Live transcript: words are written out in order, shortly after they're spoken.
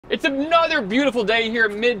It's another beautiful day here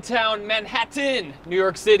in Midtown Manhattan, New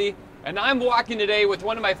York City, and I'm walking today with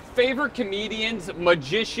one of my favorite comedians,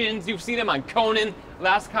 magicians. You've seen him on Conan,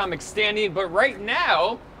 Last Comic Standing, but right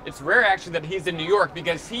now, it's rare actually that he's in New York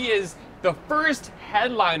because he is the first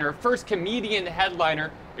comedian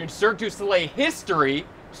headliner in Cirque Du Soleil history.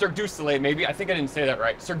 Cirque Du Soleil, maybe, I think I didn't say that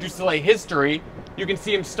right. Cirque Du Soleil history. You can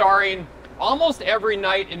see him starring almost every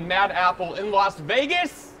night in Mad Apple in Las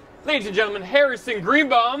Vegas. Ladies and gentlemen, Harrison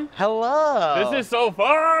Greenbaum. Hello. This is so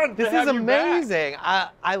fun. This is amazing.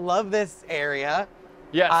 I love this area.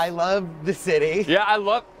 Yes. I love the city.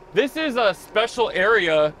 Yeah, this is a special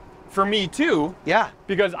area for me too. Yeah.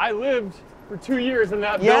 Because I lived for 2 years in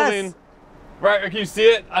that Yes. building. Right, can you see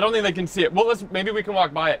it? I don't think they can see it. Well, maybe we can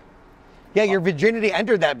walk by it. Yeah, your virginity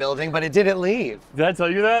entered that building, but it didn't leave. Did I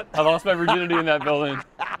tell you that? I lost my virginity in that building.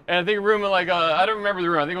 And I think room like, I don't remember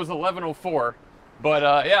the room. I think it was 1104.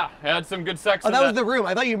 But yeah, I had some good sex. Oh, that was the room.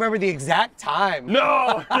 I thought you remembered the exact time.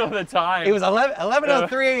 No, the time. It was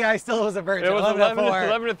 11:03. I still was a virgin. It was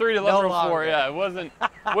 11:03 to 11:04. Yeah,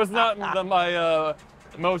 it was not my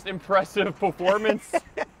most impressive performance,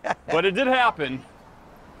 but it did happen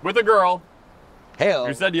with a girl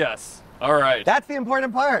who said yes. All right. That's the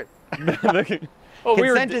important part. Well,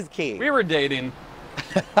 Consent is key. We were dating,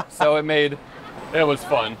 so it was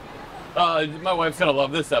fun. My wife's gonna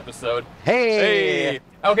love this episode. Hey.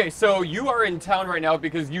 Okay, so you are in town right now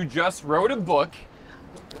because you just wrote a book.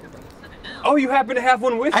 Oh, you happen to have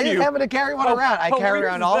one with you. I just happen to carry one around. I carry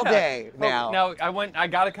around all day now. Now, I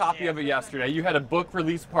got a copy of it yesterday. You had a book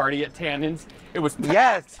release party at Tannen's. It was packed.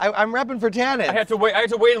 Yes, I'm repping for Tannen's. I had to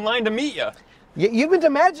wait in line to meet you. You've been to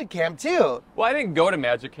Magic Camp too. Well, I didn't go to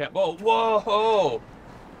Magic Camp. Whoa.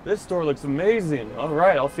 This store looks amazing. All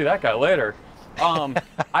right, I'll see that guy later.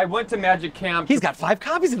 I went to Magic Camp. He's got 5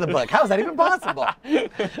 copies of the book. How is that even possible?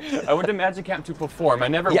 I went to Magic Camp to perform. I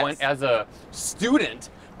never went as a student,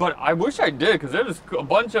 but I wish I did because there was a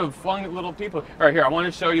bunch of fun little people. All right, here, I want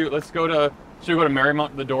to show you. Should we go to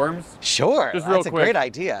Marymount, the dorms? Sure. Just real That's quick. a great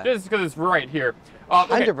idea. Just because it's right here.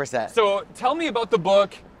 Okay, 100%. So tell me about the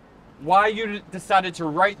book, why you decided to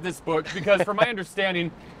write this book, because from my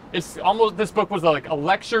understanding, this book was like a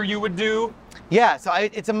lecture you would do. Yeah, so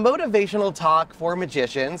it's a motivational talk for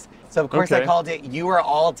magicians. So of course I called it "You Are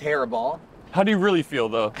All Terrible." How do you really feel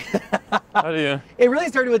though? How do you? It really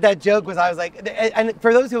started with that joke. I was like, and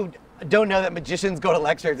for those who don't know that magicians go to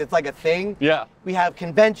lectures, it's like a thing. Yeah. We have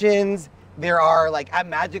conventions. There are like at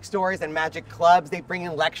magic stores and magic clubs, they bring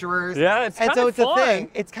in lecturers. Yeah, it's kind of fun. And so it's a thing.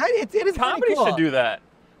 It is Comedy pretty cool. should do that.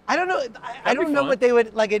 I don't know. I don't know what they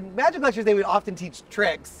would like in magic lectures. They would often teach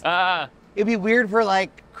tricks. It'd be weird for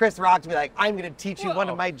like Chris Rock to be like, "I'm going to teach you one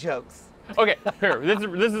of my jokes." Okay, here.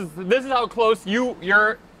 This is how close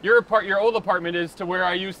your old apartment is to where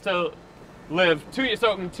I used to live.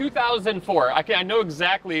 So in 2004, I know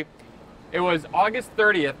exactly. It was August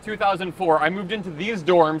 30th, 2004. I moved into these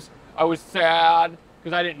dorms. I was sad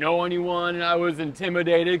because I didn't know anyone, and I was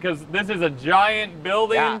intimidated because this is a giant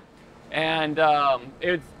building. Yeah. And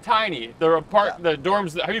it's tiny. The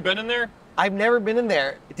dorms. Have you been in there? I've never been in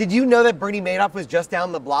there. Did you know that Bernie Madoff was just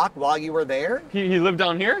down the block while you were there? He lived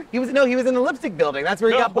down here? He was in the lipstick building. That's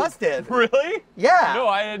where he got busted. Really? Yeah. No,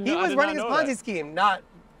 I did not. He was running his Ponzi scheme, not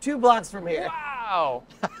 2 blocks from here. Wow.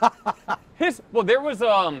 Well, there was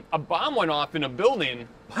a bomb went off in a building.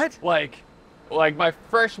 What? Like my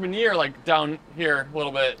freshman year, like down here a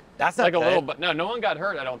little bit. That's not like good. a little bit. No one got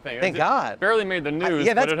hurt. I don't think. Thank God. Barely made the news.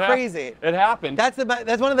 Yeah, that's but crazy. It happened. That's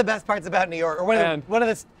one of the best parts about New York, or one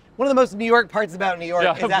of the most New York parts about New York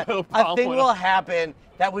is that a thing will happen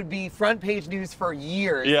that would be front page news for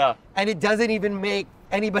years. Yeah. And it doesn't even make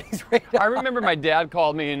anybody's radar. I remember my dad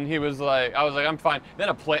called me and he was like, I was like, I'm fine. Then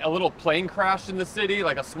a little plane crashed in the city,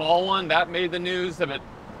 like a small one, that made the news. But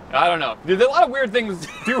I don't know. There's a lot of weird things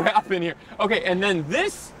do happen here. Okay, and then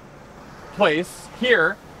this place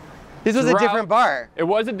here. This was a different bar. It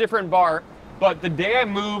was a different bar, but the day I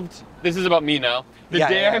moved, this is about me now. The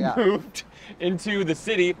day I moved into the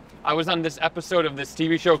city, I was on this episode of this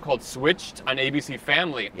TV show called Switched on ABC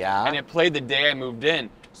Family. Yeah. And it played the day I moved in.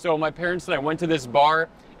 So my parents and I went to this bar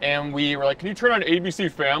and we were like, can you turn on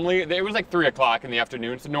ABC Family? It was like 3 o'clock in the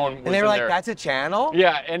afternoon, so no one was in there. And they were like, that's a channel?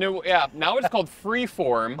 Yeah, and now it's called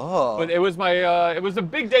Freeform. Oh. But it was it was a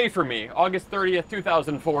big day for me, August 30th,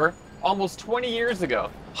 2004, almost 20 years ago.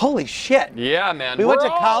 Holy shit. Yeah, man. We went to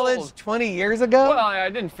college 20 years ago? Well, I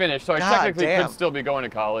didn't finish, so I technically could still be going to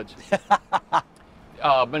college.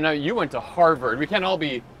 But now you went to Harvard. We can't all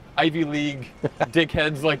be Ivy League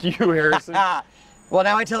dickheads like you, Harrison. Well,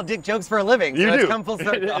 now I tell dick jokes for a living, so it's come full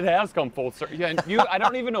circle. It has come full circle. Yeah, and I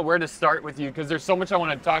don't even know where to start with you because there's so much I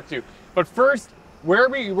want to talk to you. But first, Where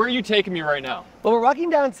are you taking me right now? Well, we're walking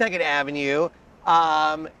down 2nd Avenue,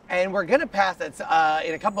 and we're gonna pass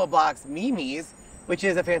in a couple of blocks Mimi's, which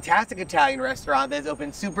is a fantastic Italian restaurant that's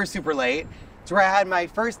open super, super late. It's where I had my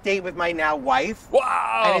first date with my now wife.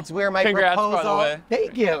 Wow! And it's where my proposal. By the way.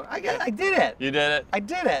 Thank you. I did it. You did it. I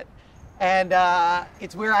did it. And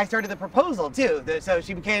it's where I started the proposal too. So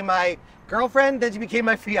she became my girlfriend, then she became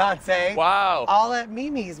my fiance. Wow! All at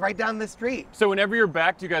Mimi's, right down the street. So whenever you're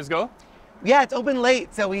back, do you guys go? Yeah, it's open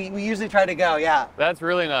late, so we usually try to go. Yeah. That's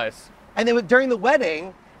really nice. And then during the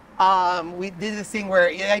wedding, we did this thing where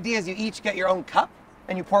the idea is you each get your own cup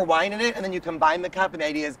and you pour wine in it, and then you combine the cup, and the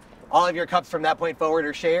idea is all of your cups from that point forward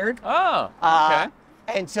are shared. Oh, okay.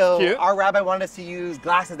 And so Cute. Our rabbi wanted us to use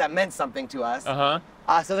glasses that meant something to us.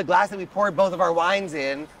 So the glass that we poured both of our wines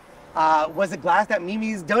in was a glass that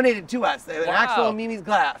Mimi's donated to us, an actual Mimi's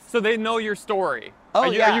glass. So they know your story. Oh,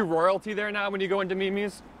 Are you royalty there now when you go into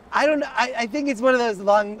Mimi's? I don't know. I think it's one of those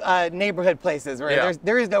long neighborhood places where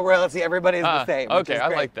there is no royalty. Everybody is the same. Okay, I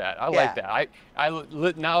like that. I like that. I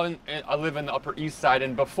live in the Upper East Side,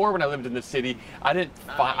 and before when I lived in the city, I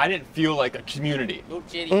didn't feel like a community.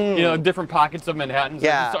 You know, different pockets of Manhattan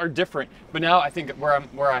are different. But now I think where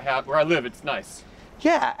I live, it's nice.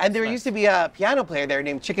 Yeah, and there used to be a piano player there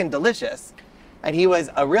named Chicken Delicious. And he was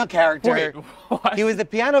a real character. Wait, what? He was the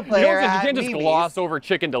piano player. You can't just gloss over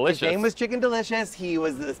Chicken Delicious. His name was Chicken Delicious. He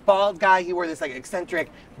was this bald guy. He wore this like eccentric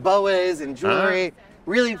boas and jewelry.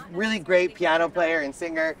 Really, really great piano player and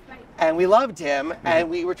singer. And we loved him. And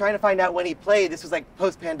we were trying to find out when he played. This was like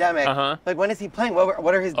post-pandemic. Like, when is he playing?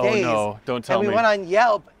 What are his days? Oh no, don't tell me. And we went on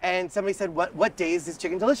Yelp, and somebody said, what days is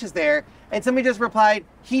Chicken Delicious there? And somebody just replied,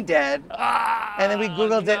 he dead. And then we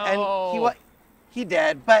Googled it, and he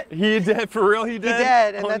dead, but... He dead, for real, he dead? He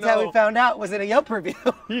dead, and that's how we found out, was in a Yelp review.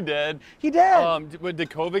 He dead? He dead. Did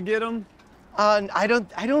COVID get him? I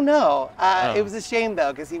don't know. It was a shame,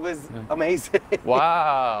 though, because he was amazing.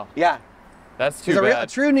 Wow. Yeah. That's too bad. A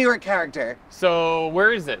true New York character. So,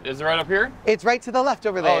 where is it? Is it right up here? It's right to the left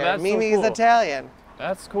over there. Oh, that's Mimi's so cool. Italian.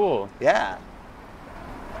 That's cool. Yeah.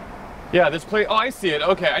 Yeah, this place. Oh, I see it.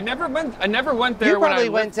 Okay, I never went there. You probably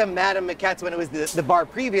went to Madame Maquette's when it was the bar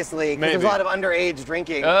previously, because there was a lot of underage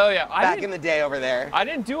drinking. Oh yeah, back in the day over there. I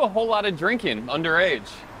didn't do a whole lot of drinking underage.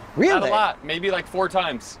 Really? Not a lot. Maybe like 4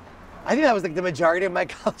 times. I think that was like the majority of my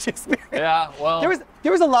college experience. Yeah, well.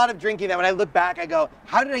 There was a lot of drinking that when I look back, I go,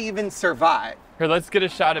 how did I even survive? Here, let's get a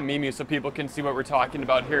shot of Mimi so people can see what we're talking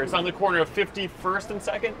about here. It's on the corner of 51st and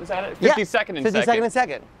 2nd. Is that it? 52nd and 2nd. 52nd and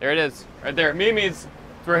 2nd. There it is, right there. Mimi's.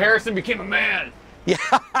 It's where Harrison became a man. Yeah.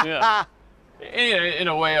 Yeah. In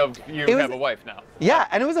a way of you have a wife now. Yeah,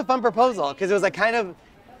 and it was a fun proposal because it was like kind of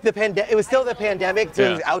it was still the pandemic, so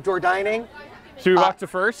it was outdoor dining. Should we walk to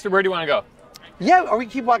first, or where do you want to go? Yeah, or we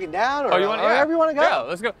keep walking down, or wherever you want to go. Yeah,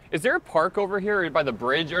 let's go. Is there a park over here by the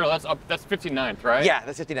bridge? Or no, that's 59th, right? Yeah,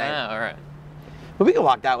 that's 59th. Ah, all right. But we can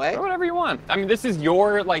walk that way. Or whatever you want. I mean, this is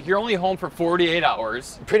you're only home for 48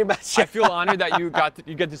 hours. Pretty much. I feel honored that you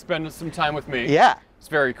get to spend some time with me. Yeah. It's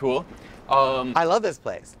very cool. I love this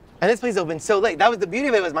place. And this place opened so late. That was the beauty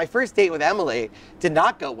of it. Was my first date with Emily did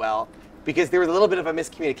not go well because there was a little bit of a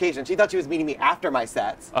miscommunication. She thought she was meeting me after my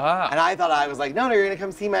sets. And I thought I was like, no, you're going to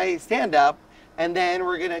come see my stand-up, and then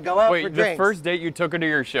we're going to go out for drinks. Wait, the first date you took her to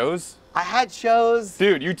your shows? I had shows.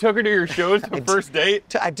 Dude, you took her to your shows the first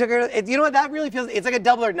date? I took her, you know what, that really feels, it's like a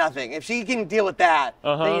double or nothing. If she can deal with that,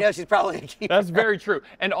 then you know she's probably going to keep That's very true.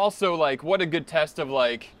 And also, like, what a good test of,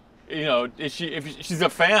 like, you know, if she's a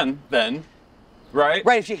fan, then, right?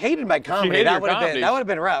 Right, if she hated my comedy, that would have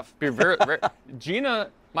been rough. Gina,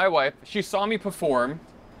 my wife, she saw me perform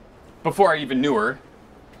before I even knew her.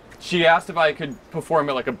 She asked if I could perform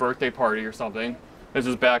at like a birthday party or something. This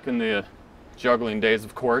was back in the juggling days,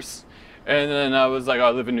 of course. And then I was like, I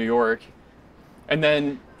live in New York. And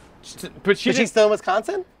then, but she's still in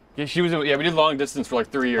Wisconsin? Yeah, she was. Yeah, we did long distance for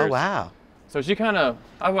like 3 years. Oh wow. So she kind of,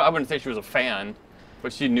 I wouldn't say she was a fan,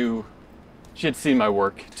 but she knew, she had seen my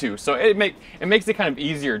work too. So it makes it kind of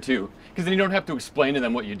easier too, because then you don't have to explain to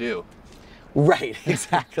them what you do. Right,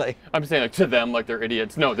 exactly. I'm saying like to them like they're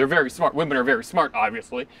idiots. No, they're very smart. Women are very smart,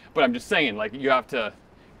 obviously. But I'm just saying like you have to,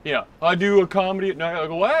 you know, I do a comedy. No, like,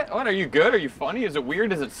 what? What? Are you good? Are you funny? Is it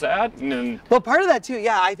weird? Is it sad? And then, well, part of that too,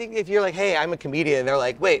 yeah. I think if you're like, hey, I'm a comedian, they're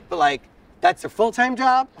like, wait, but like, that's your full-time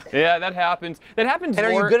job? Yeah, that happens. That happens and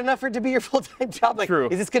more. Are you good enough for it to be your full-time job? Like, True.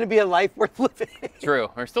 Is this going to be a life worth living? True.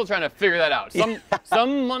 We're still trying to figure that out.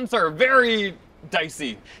 Some months are very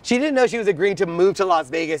dicey. She didn't know she was agreeing to move to Las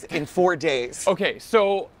Vegas in 4 days. Okay,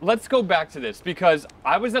 so let's go back to this because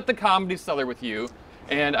I was at the Comedy Cellar with you,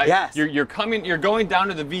 and you're going down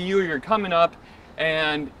to the VU, you're coming up,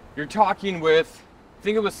 and you're talking with, I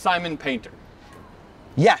think it was Simon Painter.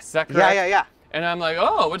 Yes. Is that correct? Yeah. And I'm like,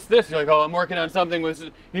 oh, what's this? You're like, oh, I'm working on something.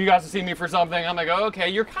 You guys to see me for something. I'm like, oh, okay,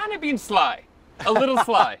 you're kind of being sly. A little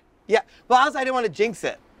sly. Yeah. Well, also, I didn't want to jinx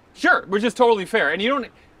it. Sure, which is totally fair. And you don't,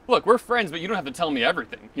 look, we're friends, but you don't have to tell me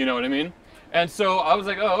everything. You know what I mean? And so I was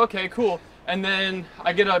like, oh, okay, cool. And then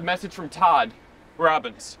I get a message from Todd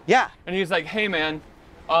Robbins. Yeah. And he's like, hey, man,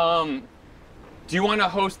 do you want to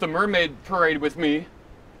host the Mermaid Parade with me?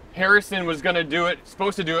 Harrison was going to do it,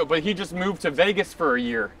 supposed to do it, but he just moved to Vegas for a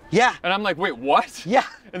year. Yeah. And I'm like, wait, what? Yeah.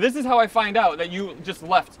 And this is how I find out that you just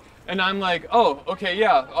left. And I'm like, oh, okay,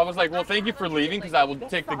 yeah. I was like, well, thank you for leaving because I will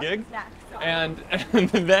take the gig. And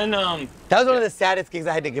then that was one of the saddest gigs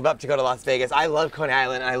I had to give up to go to Las Vegas. I love Coney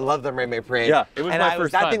Island and I love the Mermaid Parade. Yeah, it was my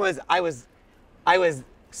first time. That thing was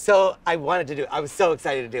I wanted to do it. I was so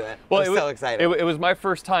excited to do it. Well, I was so excited. It was my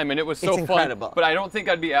first time and it was so incredible. fun. But I don't think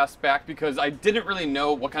I'd be asked back because I didn't really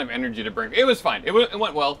know what kind of energy to bring. It was fine. It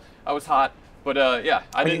went well. I was hot, but yeah,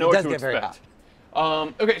 I didn't know what to expect.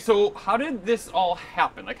 Okay, so how did this all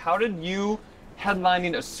happen? Like, how did you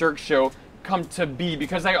headlining a Cirque show come to be?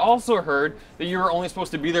 Because I also heard that you were only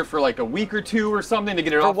supposed to be there for like a week or two or something to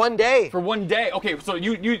get it off. For one day. For one day. Okay, so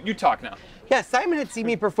you talk now. Yeah, Simon had seen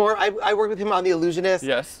me perform. I worked with him on The Illusionist.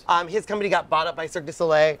 Yes. His company got bought up by Cirque Du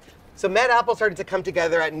Soleil. So Mad Apple started to come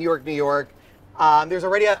together at New York, New York. There's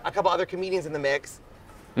already a couple other comedians in the mix.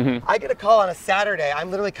 Mm-hmm. I get a call on a Saturday. I'm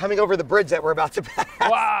literally coming over the bridge that we're about to pass.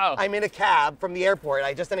 Wow. I'm in a cab from the airport.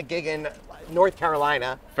 I just done a gig in North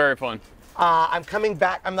Carolina. Very fun. I'm coming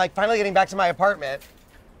back. I'm like finally getting back to my apartment.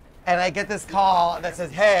 And I get this call that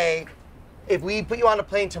says, hey, if we put you on a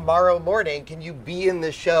plane tomorrow morning, can you be in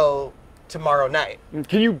the show tomorrow night?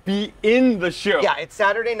 Can you be in the show? Yeah, it's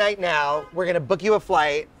Saturday night now. We're going to book you a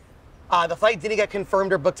flight. The flight didn't get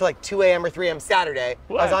confirmed or booked till like 2 a.m. or 3 a.m. Saturday.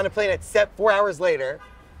 What? I was on a plane at 4 hours later.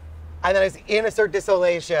 And then I was in a Cirque Du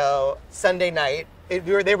Soleil show Sunday night. They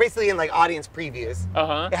were basically in like audience previews.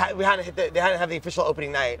 Uh-huh. They hadn't have the official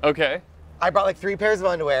opening night. Okay. I brought like 3 pairs of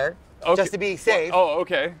underwear just to be safe. Oh,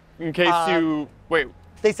 okay. In case wait.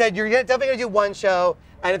 They said you're definitely gonna do one show,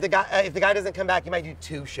 and if the guy doesn't come back, you might do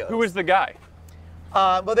 2 shows. Who was the guy?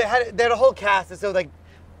 Well, they had a whole cast, and so like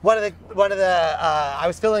one of the I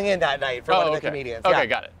was filling in that night for one of the comedians. Okay, yeah.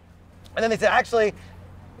 got it. And then they said actually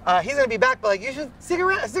he's gonna be back, but like you should stick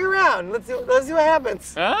around. Let's see what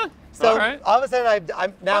happens. Huh? So all right. all of a sudden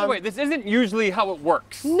I'm now. By the way, this isn't usually how it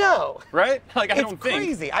works. No. Right? Like I It's don't think. It's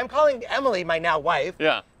crazy. I'm calling Emily, my now wife.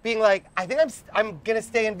 Yeah. Being like, I think I'm gonna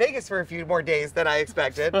stay in Vegas for a few more days than I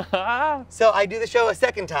expected. So I do the show a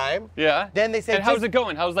second time. Yeah. Then they said, and how's it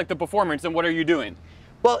going? How's like the performance and what are you doing?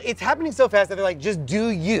 Well, it's happening so fast that they're like, just do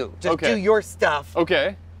you. Just do your stuff.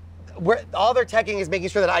 Okay. All their teching is making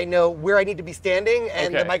sure that I know where I need to be standing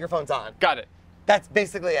and the microphone's on. Got it. That's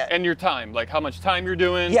basically it. And your time, like how much time you're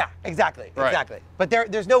doing? Yeah, exactly. Right. Exactly. But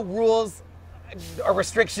there's no rules or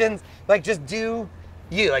restrictions. Like just do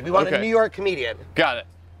you. Like we want a New York comedian. Got it.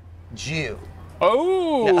 Jew.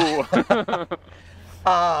 Oh.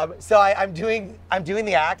 So I'm doing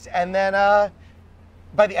the act, and then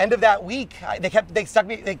by the end of that week, they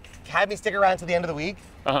had me stick around to the end of the week,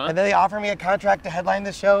 and then they offered me a contract to headline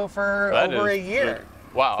the show for over a year.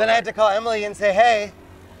 Wow. Then I had to call Emily and say, hey,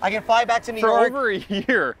 I can fly back to New York. For over a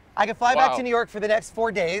year. I can fly back to New York for the next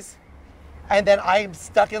 4 days, and then I'm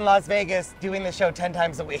stuck in Las Vegas doing the show 10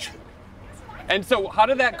 times a week. And so how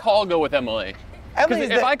did that call go with Emily? Because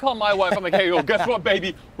if I call my wife, I'm like, hey, yo, guess what,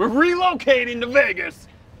 baby? We're relocating to Vegas.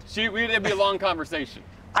 It'd be a long conversation.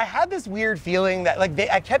 I had this weird feeling that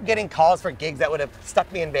I kept getting calls for gigs that would have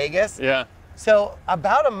stuck me in Vegas. Yeah. So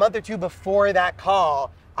about a month or 2 before that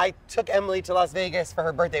call, I took Emily to Las Vegas for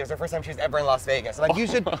her birthday. It was her first time she was ever in Las Vegas. I'm like, you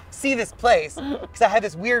should see this place. Because I had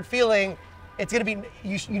this weird feeling it's going to be,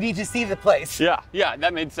 you need to see the place. Yeah,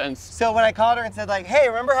 that made sense. So when I called her and said like, hey,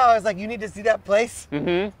 remember how I was like, you need to see that place?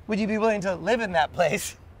 Mm-hmm. Would you be willing to live in that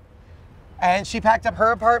place? And she packed up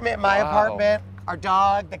her apartment, my apartment, our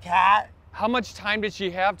dog, the cat. How much time did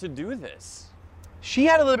she have to do this? She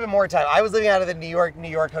had a little bit more time. I was living out of the New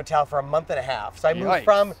York hotel for a month and a half. So I moved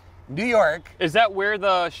from New York. Is that where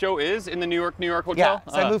the show is, in the New York hotel?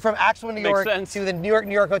 Yeah, so I moved from actual New York to the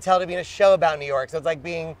New York hotel to be in a show about New York. So it's like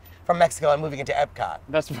being from Mexico and moving into Epcot.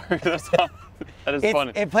 That is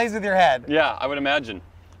funny. It plays with your head. Yeah, I would imagine.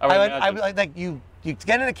 You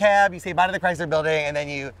get in a cab, you say bye to the Chrysler Building, and then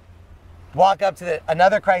you walk up to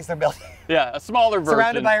another Chrysler Building. Yeah, a smaller version.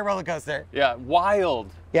 Surrounded by a roller coaster. Yeah,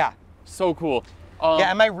 wild. Yeah. So cool. Yeah,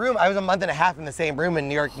 and my room, I was a month and a half in the same room in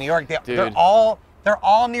New York. They're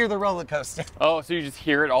all near the roller coaster. Oh, so you just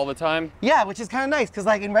hear it all the time? Yeah, which is kind of nice, because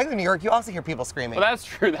like in regular New York, you also hear people screaming. Well, that's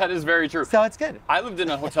true. That is very true. So it's good. I lived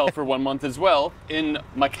in a hotel for 1 month as well in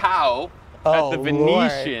Macau, at the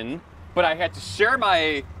Venetian, but I had to share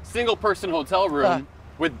my single-person hotel room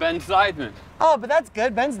with Ben Seidman. Oh, but that's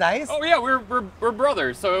good. Ben's nice. Oh yeah, we're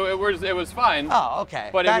brothers, so it was fine. Oh, okay.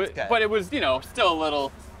 But that's good. But it was, you know, still a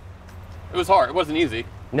little. It was hard. It wasn't easy.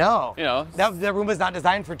 No. You know, the room was not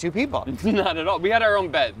designed for 2 people. Not at all. We had our own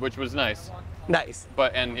bed, which was nice. Nice.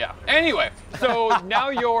 But yeah. Anyway, so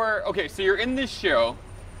now so you're in this show,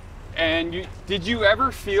 and did you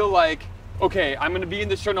ever feel like, okay, I'm gonna be in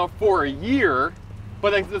this show now for a year,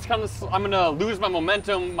 but like this kind of I'm gonna lose my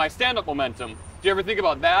momentum, my stand-up momentum. Do you ever think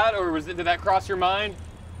about that, or did that cross your mind?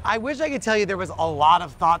 I wish I could tell you there was a lot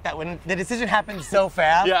of thought that when the decision happened so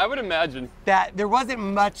fast. Yeah, I would imagine. That there wasn't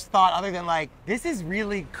much thought other than like, this is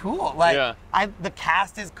really cool. Like, the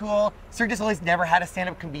cast is cool. Cirque Du Soleil's never had a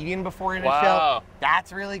stand-up comedian before in a show.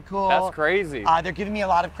 That's really cool. That's crazy. They're giving me a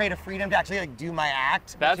lot of creative freedom to actually like do my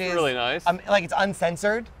act. That's really nice. Like it's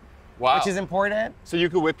uncensored. Wow. Which is important. So you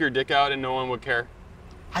could whip your dick out and no one would care?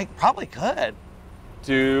 I probably could.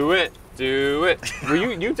 Do it. Do it. Well,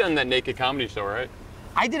 you've done that naked comedy show, right?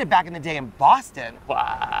 I did it back in the day in Boston.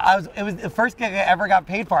 Wow. It was the first gig I ever got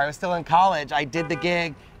paid for. I was still in college. I did the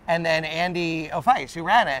gig, and then Andy O'Feiss, who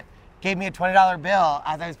ran it, gave me a $20 bill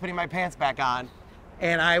as I was putting my pants back on.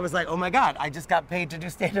 And I was like, oh my God, I just got paid to do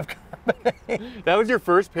stand-up comedy. That was your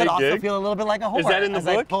first paid gig? I also feel a little bit like a whore. Is that in the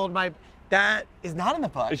book? That is not in the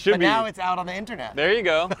book. It should be. But now it's out on the internet. There you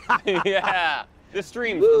go. Yeah. This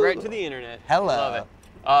streams right to the internet. Hello. Love it.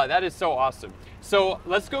 That is so awesome. So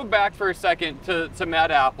let's go back for a second to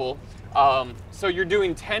Mad Apple. So you're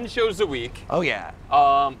doing 10 shows a week. Oh yeah.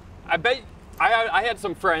 I bet I had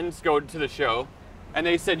some friends go to the show, and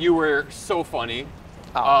they said you were so funny.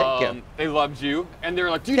 Oh, thank you. They loved you, and they were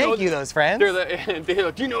like, "Do you know?" Thank you, those friends. They're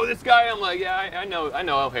like, "Do you know this guy?" I'm like, "Yeah, I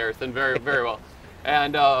know Harrison very well,"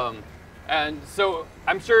 and so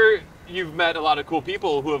I'm sure you've met a lot of cool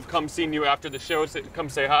people who have come seen you after the show, come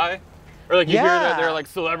say hi, or like you hear that there are like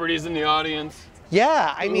celebrities in the audience.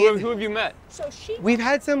 Yeah, I mean, who have you met? We've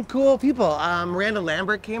had some cool people. Miranda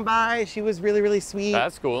Lambert came by. She was really, really sweet.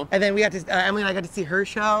 That's cool. And then we got to Emily and I got to see her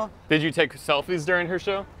show. Did you take selfies during her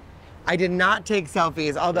show? I did not take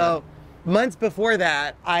selfies, although months before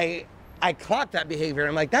that, I clocked that behavior.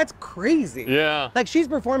 I'm like, that's crazy. Yeah. Like she's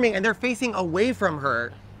performing and they're facing away from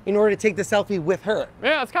her in order to take the selfie with her.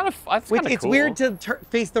 Yeah, it's kind of cool. It's weird to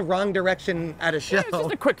face the wrong direction at a show. Yeah, it's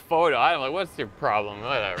just a quick photo. I'm like, what's your problem?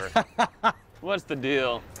 Whatever. What's the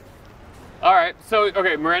deal? All right, so,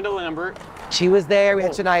 okay, Miranda Lambert. She was there. We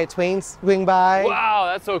had Shania Twain swing by. Wow,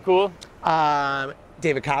 that's so cool.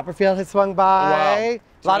 David Copperfield has swung by. Wow.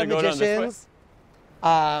 A lot of magicians.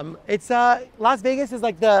 Las Vegas is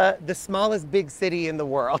like the smallest big city in the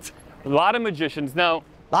world. A lot of magicians. Now,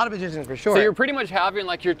 a lot of magicians for sure. So you're pretty much having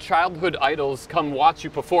like your childhood idols come watch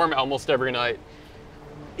you perform almost every night.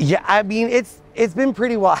 Yeah, I mean, it's been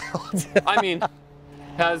pretty wild. I mean,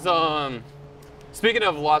 speaking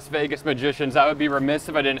of Las Vegas magicians, I would be remiss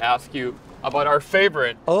if I didn't ask you about our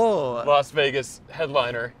favorite Las Vegas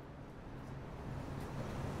headliner.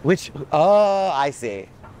 I see.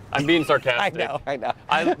 I'm being sarcastic. I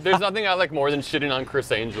know. There's nothing I like more than shitting on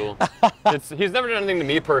Criss Angel. He's never done anything to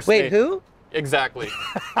me personally. Wait, who? Exactly.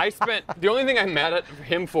 The only thing I'm mad at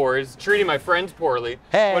him for is treating my friends poorly.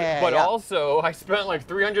 Hey, but also, I spent like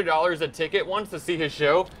 $300 a ticket once to see his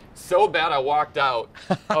show. So bad I walked out.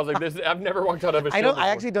 I was like, I've never walked out of a show before. I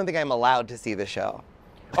actually don't think I'm allowed to see the show.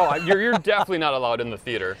 Oh, you're definitely not allowed in the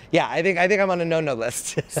theater. Yeah, I think I'm on a no-no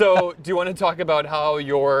list. So, do you want to talk about how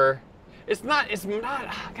it's not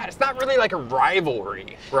really like a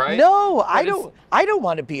rivalry, right? No, I don't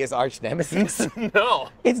want to be his arch nemesis. No.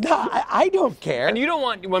 It's not. I don't care. And you don't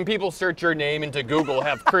want, when people search your name into Google,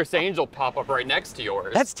 have Criss Angel pop up right next to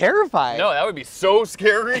yours. That's terrifying. No, that would be so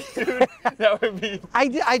scary, dude. That would be.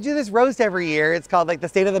 I do this roast every year. It's called like the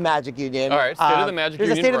State of the Magic Union. All right, State of the Magic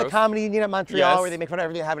Union. There's a State roast. of the Comedy Union at Montreal where they make fun of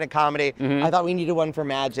everything happening in comedy. I thought we needed one for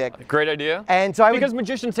magic. Great idea. And so because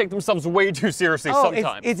magicians take themselves way too seriously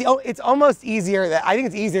sometimes. It's almost easier. I think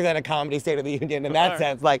it's easier than a comedy State of the Union in that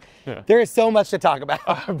sense. Like, there is so much to talk about.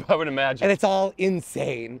 I would imagine. And it's all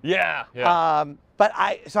insane. Yeah. But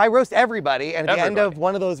I roast everybody, and at the end of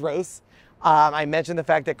one of those roasts, I mentioned the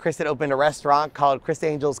fact that Criss had opened a restaurant called Criss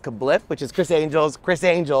Angel's Kablip, which is Criss Angel's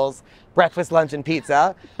breakfast, lunch, and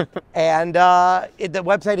pizza. And the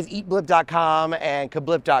website is eatblip.com and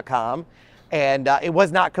kablip.com. And it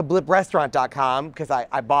was not kabliprestaurant.com because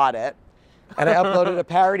I bought it. And I uploaded a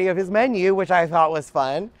parody of his menu, which I thought was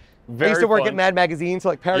fun. I used to work at Mad Magazine, so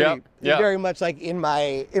like parody is very much like in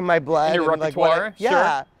my blood. In your repertoire?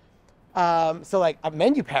 Yeah. So like a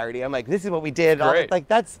menu parody, I'm like, this is what we did. Great. Like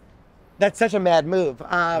that's such a mad move.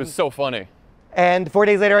 It was so funny. And 4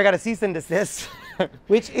 days later, I got a cease and desist,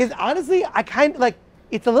 which is honestly, I kind of like,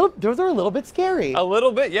 those are a little bit scary. A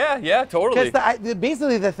little bit, yeah, totally. Because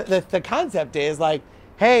basically the concept is like,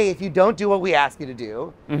 hey, if you don't do what we ask you to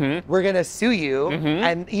do, we're going to sue you.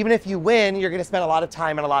 And even if you win, you're going to spend a lot of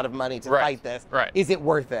time and a lot of money to fight this. Right. Is it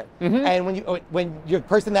worth it? And when your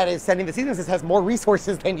person that is sending the cease and desist has more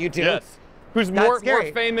resources than you do. Yes. Who's more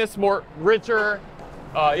famous, more richer.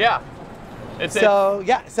 Yeah.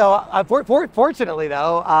 Fortunately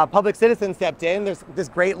though, Public Citizen stepped in. There's this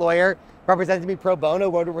great lawyer represented me pro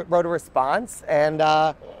bono, wrote a response, and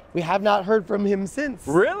we have not heard from him since.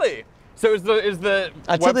 Really? So is the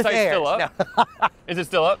website still up? No. Is it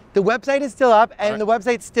still up? The website is still up, and the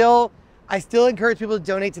website still, I still encourage people to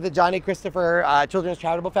donate to the Johnny Christopher Children's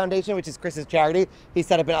Charitable Foundation, which is Chris's charity. He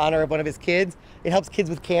set up in honor of one of his kids. It helps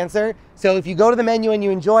kids with cancer. So if you go to the menu and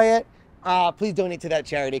you enjoy it, please donate to that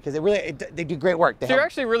charity, because they do great work. So you're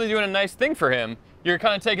actually really doing a nice thing for him. You're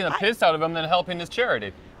kind of taking the piss out of him and helping his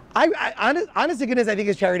charity. Honest to goodness, I think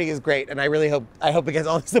his charity is great, and I really hope it gets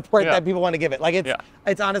all the support that people want to give it. Like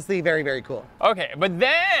it's honestly very, very cool. Okay, but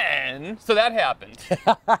then, so that happened.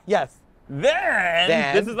 Yes.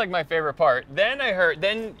 Then, this is like my favorite part.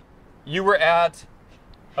 Then you were at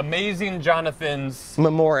Amazing Jonathan's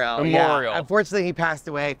Memorial. Yeah. Unfortunately, he passed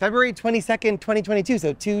away February 22nd, 2022,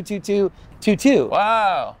 so 2/22/22.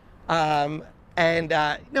 Wow.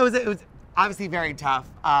 It was obviously very tough.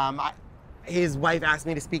 His wife asked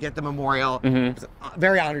me to speak at the memorial. I was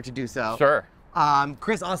very honored to do so. Sure.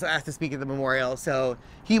 Criss also asked to speak at the memorial, so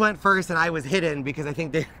he went first and I was hidden because I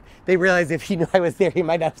think they realized if he knew I was there, he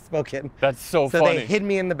might not have spoken. That's so funny. So they hid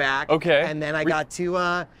me in the back. Okay. And then I got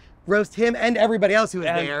to roast him and everybody else who was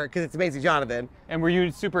there, because it's Amazing Jonathan. And were you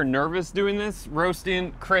super nervous doing this,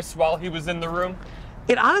 roasting Criss while he was in the room?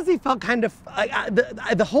 It honestly felt kind of,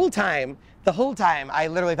 the whole time, I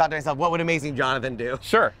literally thought to myself, what would Amazing Jonathan do?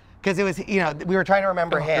 Sure. Because it was, we were trying to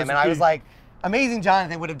remember him, and I was like, Amazing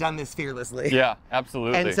Jonathan would have done this fearlessly. Yeah,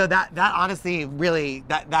 absolutely. And so that honestly really,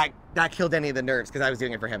 that killed any of the nerves, because I was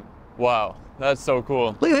doing it for him. Wow, that's so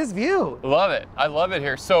cool. Look at this view. Love it. I love it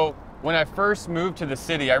here. So when I first moved to the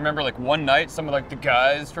city, I remember like one night, some of like the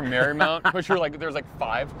guys from Marymount, which were like, there's like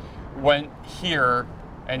 5, went here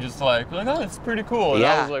and just like, oh, it's pretty cool. And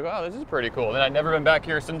I was like, wow, this is pretty cool. And I'd never been back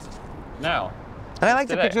here since now. And I like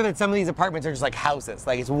to picture that some of these apartments are just like houses,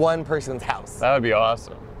 like it's one person's house. That would be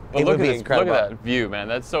awesome. But look at that view, man.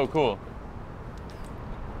 That's so cool.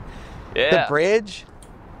 Yeah. The bridge,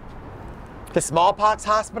 the smallpox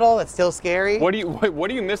hospital, that's still scary. What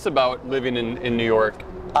do you miss about living in New York?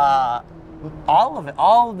 All of it,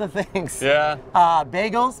 all of the things. Yeah.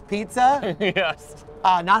 Bagels, pizza. Yes.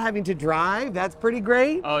 Not having to drive, that's pretty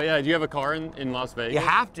great. Oh yeah, do you have a car in Las Vegas? You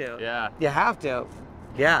have to. Yeah. You have to.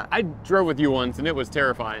 Yeah. I drove with you once and it was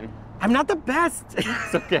terrifying. I'm not the best.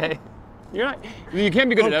 It's okay. You can't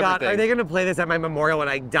be good at everything. God, are they gonna play this at my memorial when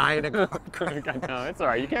I die in a car? No, it's all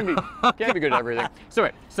right. You can't be good at everything. So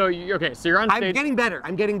wait, so you're on stage.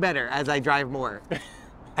 I'm getting better as I drive more,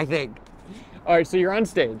 I think. All right, so you're on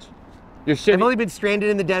stage. I've only been stranded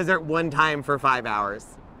in the desert one time for 5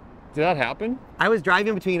 hours. Did that happen? I was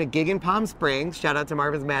driving between a gig in Palm Springs, shout out to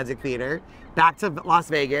Marvin's Magic Theater, back to Las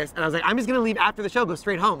Vegas, and I was like, I'm just gonna leave after the show, go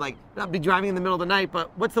straight home. Like, I'll be driving in the middle of the night,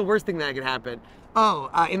 but what's the worst thing that could happen? Oh,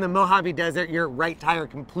 in the Mojave Desert, your right tire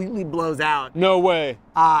completely blows out. No way.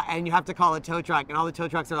 And you have to call a tow truck, and all the tow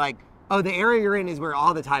trucks are like, oh, the area you're in is where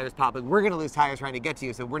all the tires pop. Like, we're gonna lose tires trying to get to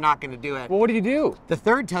you, so we're not gonna do it. Well, what do you do? The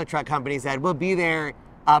third tow truck company said, we'll be there,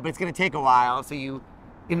 but it's gonna take a while, so you,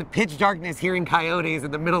 in the pitch darkness, hearing coyotes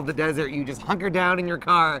in the middle of the desert, you just hunker down in your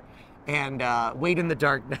car and wait in the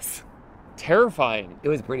darkness. Terrifying. It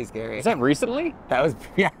was pretty scary. Is that recently? That was,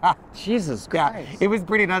 yeah. Jesus Christ. Yeah, it was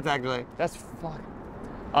pretty nuts, actually. That's fucking.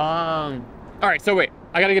 All right, so wait,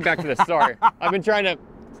 I gotta get back to this. Sorry. I've been trying to,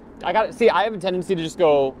 I have a tendency to just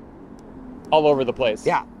go all over the place.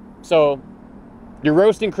 Yeah. So, you're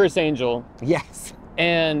roasting Criss Angel. Yes.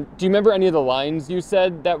 And do you remember any of the lines you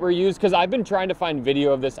said that were used? Because I've been trying to find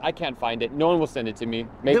video of this. I can't find it. No one will send it to me.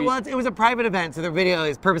 Maybe. Well, it was a private event, so the video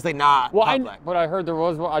is purposely not public. But I heard there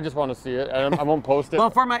was one. I just want to see it. I won't post it. Well,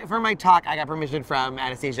 for my talk, I got permission from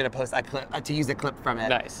Anastasia to post a clip, to use a clip from it.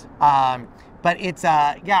 Nice. But it's,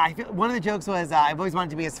 I feel one of the jokes was, I've always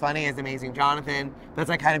wanted to be as funny as Amazing Jonathan. That's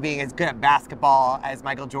like kind of being as good at basketball as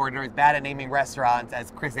Michael Jordan, or as bad at naming restaurants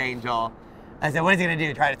as Criss Angel. I said, what is he gonna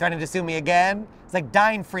do? Try to threaten to sue me again? It's like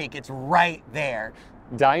Dying Freak, it's right there.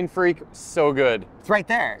 Dying Freak, so good. It's right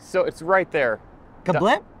there. So it's right there.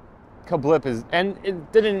 Kablip? Kablip is, and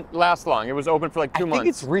it didn't last long. It was open for like 2 months. I think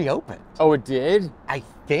it's reopened. Oh, it did? I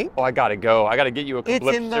think. Oh, I gotta go. I gotta get you a Kablip shirt.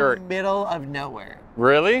 It's in the middle of nowhere.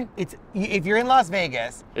 Really? If you're in Las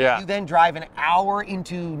Vegas, you then drive an hour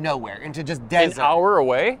into nowhere, into just desert. An hour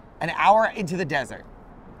away? An hour into the desert.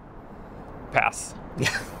 Pass. Yeah.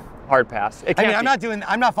 Hard pass. I mean,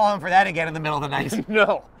 I'm not falling for that again in the middle of the night.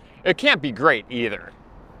 No. It can't be great either.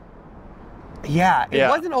 Yeah, it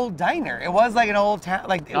was an old diner. It was like an old town,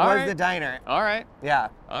 like it was the diner. All right. Yeah.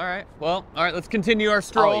 All right. Well, all right, let's continue our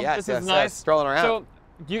stroll. Oh, yes, this is nice. Strolling around. So,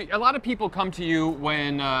 a lot of people come to you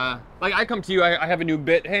when, like I come to you, I have a new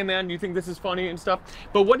bit. Hey man, do you think this is funny and stuff?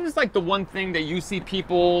 But what is like the one thing that you see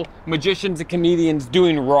people, magicians and comedians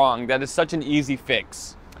doing wrong that is such an easy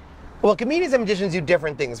fix? Well, comedians and magicians do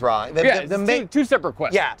different things wrong. Two separate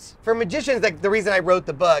questions. Yeah. For magicians, like the reason I wrote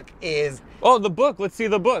the book is... Oh, the book. Let's see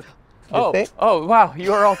the book. Oh, wow.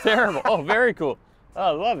 You are all terrible. Oh, very cool. Oh, I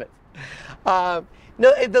love it.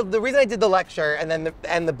 No, the reason I did the lecture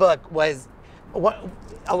and the book was...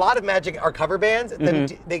 a lot of magic are cover bands.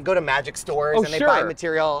 They go to magic stores and they buy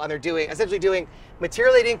material, and they're essentially doing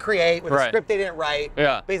material they didn't create with a script they didn't write,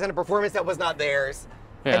 based on a performance that was not theirs.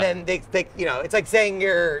 Yeah. And then they, you know, it's like saying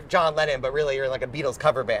you're John Lennon, but really you're like a Beatles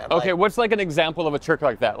cover band. Okay, what's like an example of a trick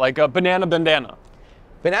like that? Like a banana bandana.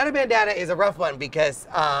 Banana bandana is a rough one because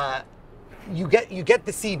you get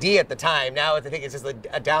the CD at the time. Now I think it's just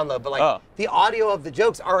a download, but like the audio of the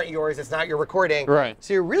jokes aren't yours. It's not your recording. Right.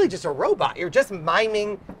 So you're really just a robot. You're just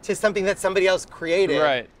miming to something that somebody else created.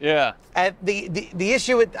 Right. Yeah. And the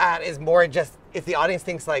issue with that is more just if the audience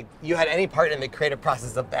thinks like you had any part in the creative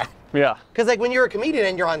process of that. Yeah. Because like when you're a comedian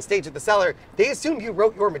and you're on stage at the Cellar, they assume you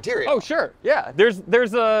wrote your material. Oh sure. Yeah.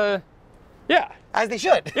 There's a. Yeah. As they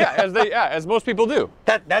should. As most people do.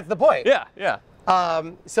 That's the point. Yeah. Yeah.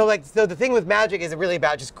 So the thing with magic is really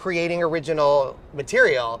about just creating original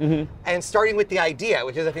material and starting with the idea,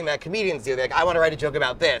 which is the thing that comedians do. They're like, I want to write a joke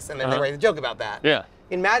about this, and then they write a joke about that. Yeah.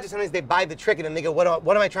 In magic, sometimes they buy the trick and then they go, what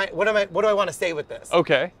do I want to say with this?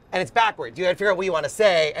 Okay. And it's backwards. You got to figure out what you want to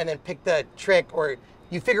say and then pick the trick, or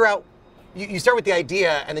you figure out, you start with the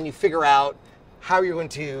idea and then you figure out how you're going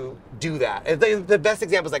to do that. The best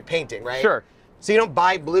example is like painting, right? Sure. So you don't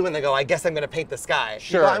buy blue and then go, I guess I'm going to paint the sky.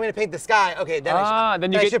 Sure. You go, I'm going to paint the sky. Okay, then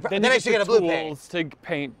I should get a blue paint. Tools to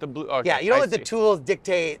paint the blue. Okay, yeah, you don't let the tools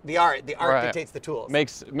dictate the art. The art dictates the tools.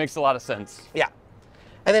 Makes a lot of sense. Yeah.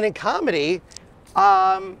 And then in comedy,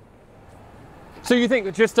 so you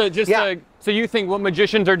think so you think what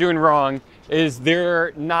magicians are doing wrong is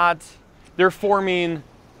they're forming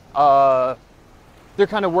they're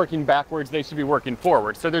kind of working backwards. They should be working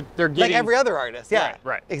forward. So they're getting like every other artist. Yeah.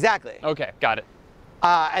 Right. Exactly. Okay, got it.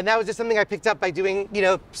 And that was just something I picked up by doing,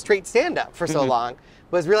 straight stand-up for so long.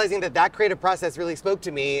 Was realizing that creative process really spoke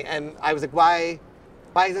to me, and I was like, why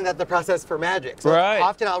isn't that the process for magic? So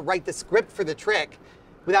often I'll write the script for the trick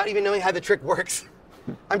without even knowing how the trick works.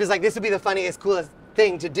 I'm just like, this would be the funniest, coolest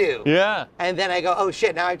thing to do. Yeah. And then I go, oh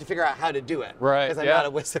shit, now I have to figure out how to do it. Right. Because I'm not a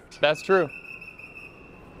wizard. That's true.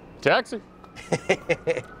 Taxi.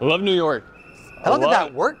 I love New York. I love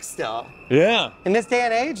that works still. Yeah. In this day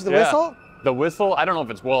and age, the whistle? The whistle? I don't know if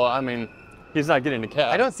it's, I mean, he's not getting a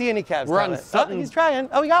cab. I don't see any cabs. We're on Sutton. Oh, he's trying.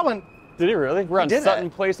 Oh, he got one. Did he really? We're on Sutton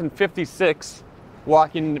Place in 56,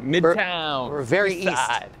 walking Midtown. We're very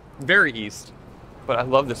east. Very east. But I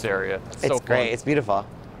love this area. It's so great. fun. It's beautiful.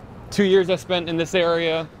 2 years I spent in this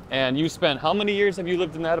area, and you spent, how many years have you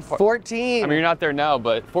lived in that apartment? 14. I mean, you're not there now,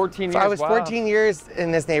 but 14 years. I was 14 years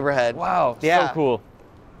in this neighborhood. Wow, so cool.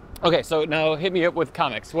 Okay, so now hit me up with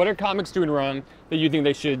comics. What are comics doing wrong that you think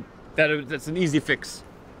they should, that's an easy fix?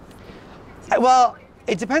 Well,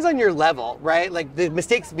 it depends on your level, right? Like the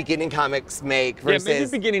mistakes beginning comics make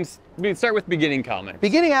versus... Yeah, maybe start with beginning comics.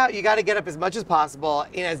 Beginning out, you got to get up as much as possible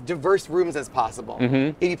in as diverse rooms as possible.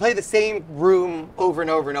 If you play the same room over and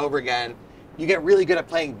over and over again, you get really good at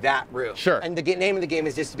playing that room. Sure. And the name of the game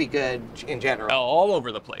is just to be good in general. All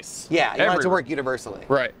over the place. Yeah, you want it to work universally.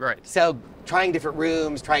 Right, right. So trying different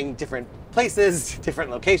rooms, trying different places, different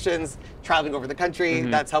locations, traveling over the country,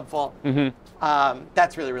 that's helpful.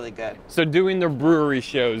 That's really, really good. So doing the brewery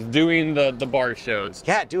shows, doing the bar shows.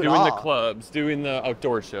 Yeah, doing the clubs, doing the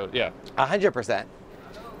outdoor shows, yeah. 100%.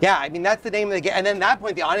 Yeah, I mean, that's the name of the game. And then at that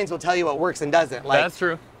point, the audience will tell you what works and doesn't. Like, that's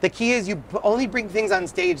true. The key is you only bring things on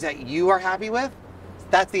stage that you are happy with.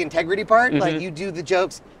 That's the integrity part. Like, you do the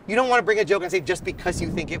jokes. You don't want to bring a joke on stage just because you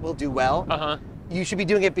think it will do well. You should be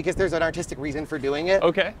doing it because there's an artistic reason for doing it.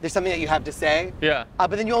 Okay. There's something that you have to say. Yeah. But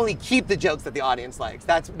then you only keep the jokes that the audience likes.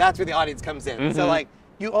 That's where the audience comes in. So like,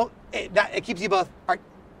 it keeps you both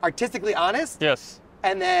artistically honest. Yes.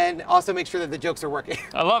 And then also make sure that the jokes are working.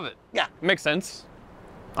 I love it. Yeah. Makes sense.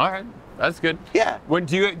 All right, that's good. Yeah.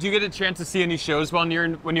 Do you get a chance to see any shows when you're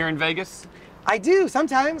in Vegas? I do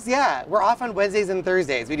sometimes. Yeah, we're off on Wednesdays and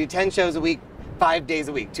Thursdays. We do 10 shows a week 5 days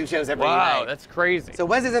a week, 2 shows every night. Wow, that's crazy. So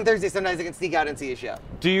Wednesdays and Thursdays, sometimes I can sneak out and see a show.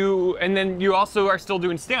 And then you also are still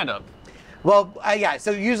doing stand-up. Well, yeah, so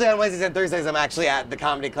usually on Wednesdays and Thursdays, I'm actually at the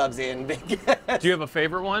comedy clubs in Vegas. Do you have a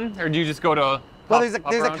favorite one, or do you just go to Well, there's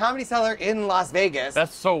a Comedy Cellar in Las Vegas.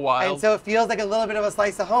 That's so wild. And so it feels like a little bit of a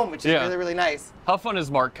slice of home, which is really, really nice. How fun is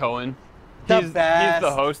Mark Cohen? The best. He's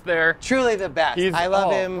the host there. Truly the best. I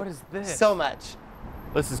love him so much.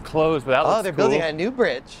 This is closed, but that looks they're cool. building a new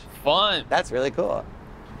bridge. Fun. That's really cool.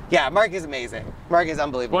 Yeah, Mark is amazing. Mark is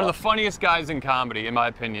unbelievable. One of the funniest guys in comedy, in my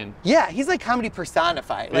opinion. Yeah, he's like comedy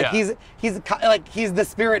personified. Like he's the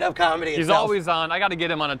spirit of comedy. He's always on. I got to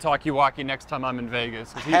get him on a talkie-walkie next time I'm in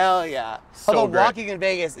Vegas. Hell yeah. So Although great. walking in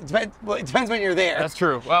Vegas, it depends when you're there. That's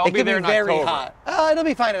true. Well, I'll be there in October. It could be very hot. It'll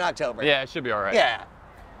be fine in October. Yeah, it should be all right. Yeah.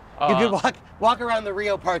 You could walk around the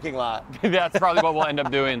Rio parking lot. That's probably what we'll end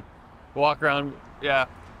up doing. Walk around. Yeah.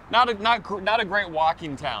 Not a great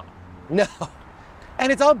walking town. No.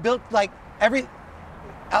 And it's all built like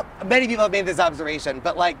many people have made this observation,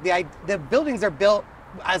 but like the buildings are built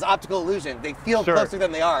as optical illusions. They feel closer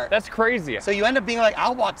than they are. That's crazy. So you end up being like,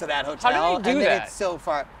 I'll walk to that hotel. How do they do and that? Then it's so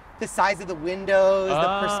far. The size of the windows,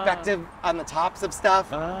 the perspective on the tops of stuff.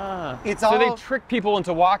 So they trick people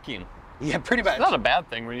into walking. Yeah, pretty much. It's not a bad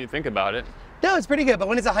thing when you think about it. No, it's pretty good. But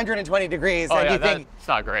when it's 120 degrees and you think it's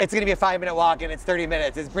not great. It's going to be a 5-minute walk and it's 30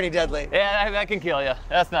 minutes, it's pretty deadly. Yeah, that can kill you.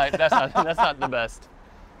 That's not the best.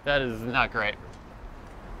 That is not great.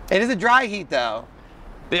 It is a dry heat though.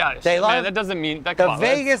 Yeah, that doesn't mean that. The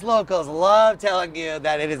Vegas locals love telling you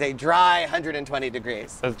that it is a dry 120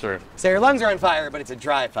 degrees. That's true. So your lungs are on fire, but it's a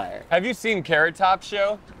dry fire. Have you seen Carrot Top's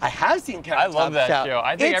show? I have seen Carrot Top's show. I love that show.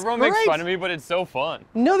 I think everyone makes fun of me, but it's so fun.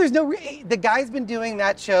 No, there's no. The guy's been doing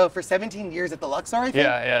that show for 17 years at the Luxor, I think.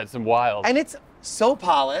 Yeah, it's wild. And it's so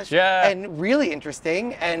polished. And really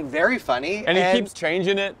interesting and very funny. And he keeps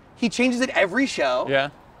changing it. He changes it every show. Yeah.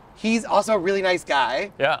 He's also a really nice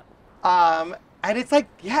guy. Yeah. And it's like,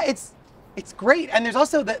 it's great. And there's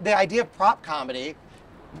also the idea of prop comedy.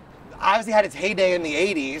 Obviously had its heyday in the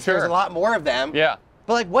 80s. Sure. There's a lot more of them. Yeah.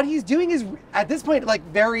 But like what he's doing is at this point like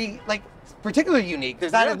very like particularly unique.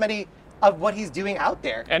 There's not as many of what he's doing out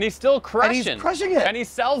there. And he's still crushing. And he's crushing it. And he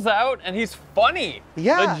sells out and he's funny.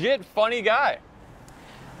 Yeah. Legit funny guy.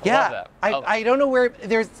 Yeah. I don't know where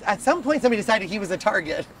there's at some point somebody decided he was a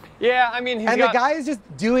target. Yeah, I mean the guy is just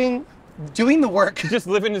doing the work. Just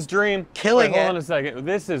living his dream. Killing it. Hold on a second.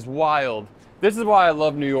 This is wild. This is why I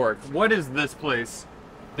love New York. What is this place?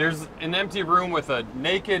 There's an empty room with a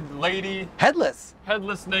naked lady. Headless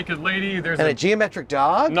naked lady. There's a geometric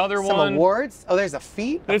dog. Another some one. Awards. Oh, there's a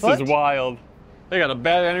feet. This is wild. They got a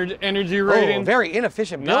bad energy rating. Oh, very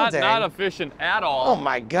inefficient building. Not efficient at all. Oh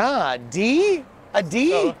my God. D? A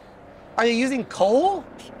D? Are they using coal?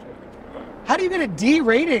 How do you get a D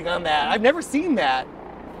rating on that? I've never seen that.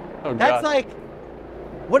 Oh, That's like,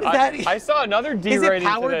 what is that? I saw another D rating Is it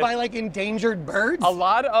powered today. by like endangered birds? A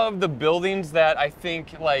lot of the buildings that I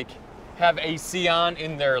think like have AC on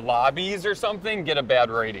in their lobbies or something get a bad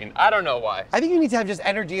rating. I don't know why. I think you need to have just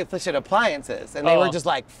energy efficient appliances, and they were just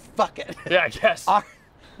like, fuck it. Yeah, I guess.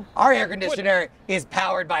 Our air conditioner is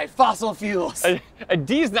powered by fossil fuels. A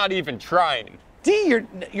D's not even trying. D,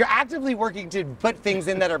 you're actively working to put things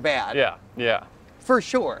in that are bad. Yeah. For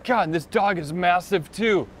sure. God, this dog is massive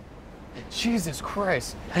too. Jesus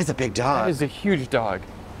Christ. That is a big dog. That is a huge dog.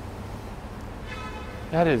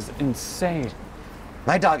 That is insane.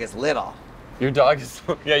 My dog is little. Your dog is,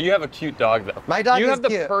 yeah, you have a cute dog though. My dog is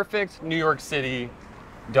cute. You have the perfect New York City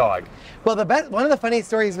dog. Well, one of the funny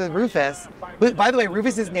stories with Rufus, by the way,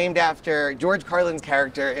 Rufus is named after George Carlin's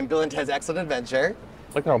character in Bill and Ted's Excellent Adventure.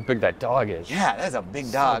 Look at how big that dog is. Yeah, that's a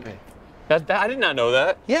big dog. So big. I did not know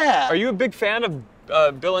that. Yeah. Are you a big fan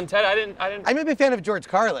of Bill and Ted? I didn't. I'm a big fan of George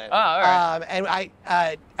Carlin. Oh, all right.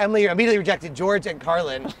 And Emily immediately rejected George and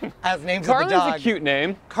Carlin as names of the dog. Carlin's a cute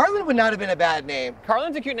name. Carlin would not have been a bad name.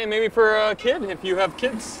 Carlin's a cute name maybe for a kid if you have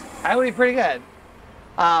kids. That would be pretty good.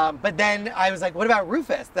 But then I was like, what about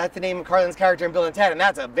Rufus? That's the name of Carlin's character in Bill and Ted, and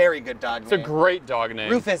that's a very good dog name. It's a great dog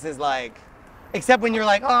name. Rufus is like, except when you're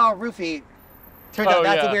like, oh, Rufy. Turns out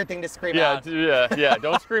that's a weird thing to scream out. Yeah.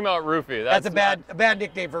 Don't scream out Roofy. That's a bad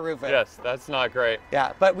nickname for Rufus. Yes, that's not great.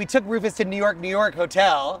 Yeah, but we took Rufus to New York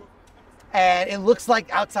Hotel, and it looks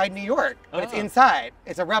like outside New York, but it's inside.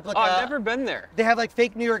 It's a replica. Oh, I've never been there. They have like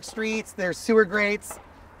fake New York streets. There's sewer grates.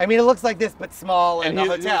 I mean, it looks like this, but small in a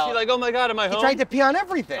hotel. He's like, oh my God, am I home? He tried to pee on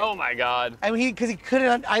everything. Oh my God. I mean, because he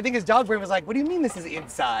couldn't. I think his dog brain was like, what do you mean this is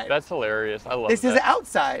inside? That's hilarious. I love that. This is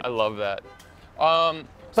outside. I love that.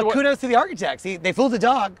 But kudos to the architects. They fooled the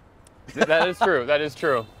dog. That is true. That is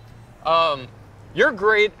true. You're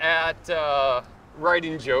great at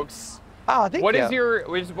writing jokes. Oh, thank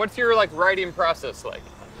you. What's your like writing process like?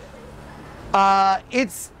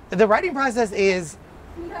 The writing process is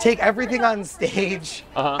take everything on stage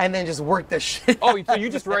and then just work the shit. Oh, so you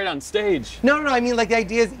just write on stage? No. I mean, like the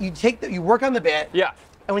idea is you work on the bit. Yeah.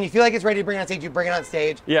 And when you feel like it's ready to bring it on stage, you bring it on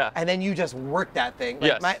stage. Yeah. And then you just work that thing.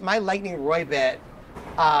 Like yes. my Lightning Roy bit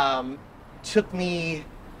took me.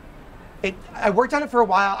 I worked on it for a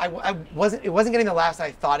while. It wasn't getting the laughs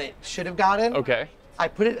I thought it should have gotten. Okay. I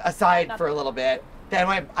put it aside for a little bit. Then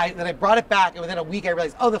I brought it back, and within a week I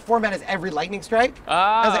realized, oh, the format is every lightning strike.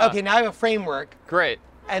 I was like, okay, now I have a framework. Great.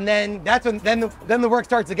 And then that's when the work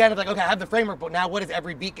starts again. It's like, okay, I have the framework, but now what is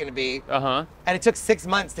every beat going to be? And it took 6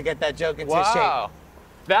 months to get that joke into shape. Wow.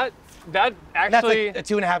 That actually. That's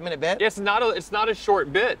like a 2.5 minute bit. It's not a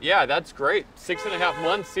short bit. Yeah, that's great. 6.5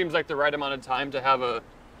 months seems like the right amount of time to have a.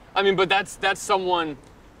 I mean, but that's someone.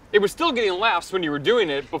 It was still getting laughs when you were doing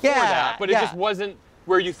it before that, but it just wasn't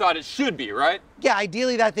where you thought it should be, right? Yeah,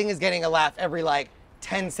 ideally that thing is getting a laugh every like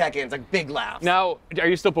 10 seconds, like big laughs. Now, are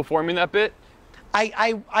you still performing that bit?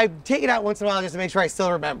 I take it out once in a while just to make sure I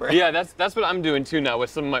still remember. Yeah, that's what I'm doing too now with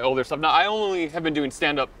some of my older stuff. Now, I only have been doing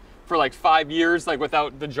stand-up for like 5 years, like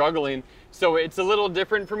without the juggling, so it's a little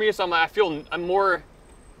different for me. So I feel I'm more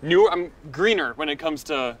new, I'm greener when it comes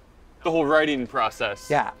to the whole writing process.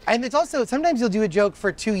 Yeah, and it's also sometimes you'll do a joke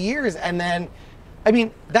for 2 years and then, I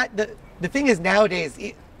mean the thing is nowadays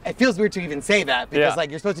it feels weird to even say that because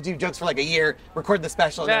like you're supposed to do jokes for like a year, record the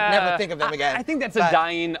special, and never think of them again. I think that's a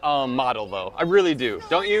dying model though. I really do.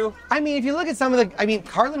 Don't you? I mean, if you look at some of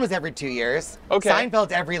Carlin was every 2 years. Okay.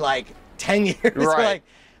 Seinfeld's every like 10 years. Right. Like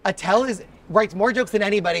Attell writes more jokes than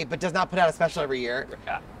anybody, but does not put out a special every year.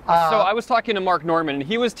 So I was talking to Mark Norman, and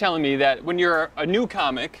he was telling me that when you're a new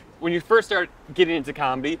comic, when you first start getting into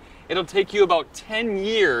comedy, it'll take you about 10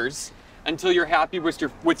 years until you're happy with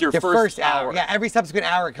your first hour. Yeah, every subsequent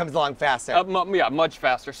hour comes along faster. Yeah, much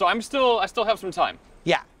faster. So I still have some time.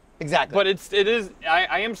 Yeah, exactly. But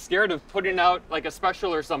I am scared of putting out like a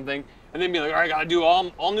special or something, and then be like, all right, I gotta do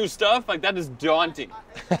all new stuff. Like that is daunting.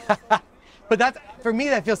 But for me,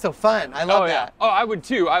 that feels so fun. I love that. Oh, I would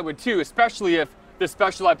too, especially if the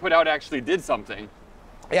special I put out actually did something.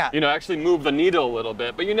 Yeah. You know, actually move the needle a little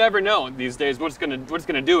bit. But you never know these days what's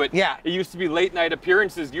gonna do it. Yeah. It used to be late night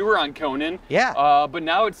appearances. You were on Conan. Yeah. But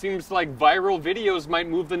now it seems like viral videos might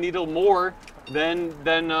move the needle more than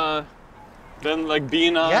like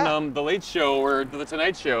being on the Late Show or the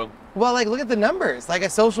Tonight Show. Well, like look at the numbers. Like a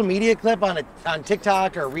social media clip on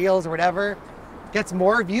TikTok or Reels or whatever gets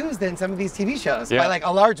more views than some of these TV shows by like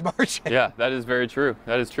a large margin. Yeah, that is very true.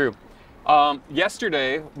 That is true.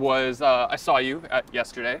 Yesterday was, I saw you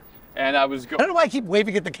yesterday, and I was going. I don't know why I keep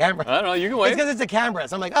waving at the camera. I don't know, you can wave. It's because it's a camera,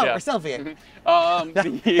 so I'm like, oh, we're selfieing.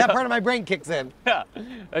 That part of my brain kicks in. Yeah,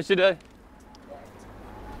 I should,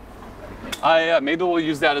 maybe we'll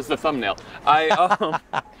use that as the thumbnail.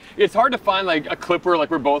 It's hard to find like a clip where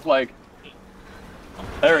like we're both like,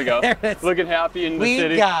 there we go, looking happy in the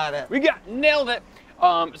city. We got it. Nailed it.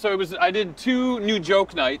 So I did 2 new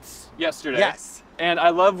joke nights yesterday. Yes. And I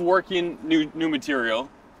love working new material.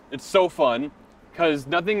 It's so fun because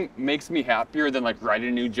nothing makes me happier than like writing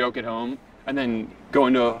a new joke at home and then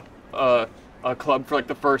going to a club for like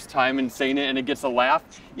the first time and saying it and it gets a laugh.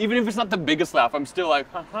 Even if it's not the biggest laugh, I'm still like,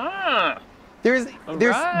 haha.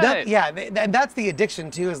 And that's the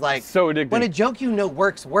addiction too, is like so addicting. When a joke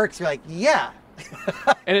works, you're like, yeah.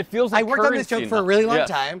 And it feels like I worked on this joke for a really long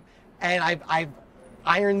time, and I've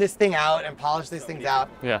ironed this thing out and polished these things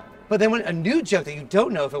out. Yeah. But then when a new joke that you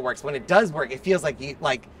don't know if it works, when it does work, it feels like it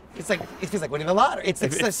feels like winning the lottery. It's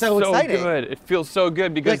so exciting. Good. It feels so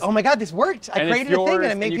good because like, oh my God, this worked. I created a thing and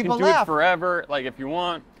it made people laugh. You can do it forever, like if you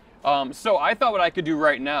want. So I thought what I could do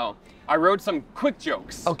right now. I wrote some quick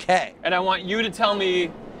jokes. Okay. And I want you to tell me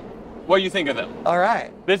what you think of them. All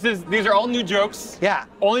right. These are all new jokes. Yeah.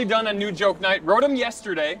 Only done on New Joke Night. Wrote them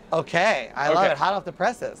yesterday. Okay. I love it. Hot off the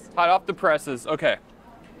presses. Hot off the presses. Okay.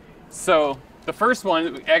 So the first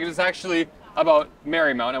one is actually about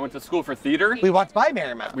Marymount. I went to school for theater. We walked by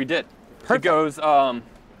Marymount. We did. Perfect. It goes,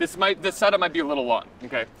 this setup might be a little long,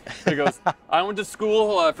 okay? It goes, I went to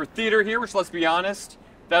school for theater here, which let's be honest,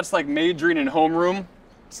 that's like majoring in homeroom.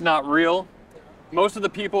 It's not real. Most of the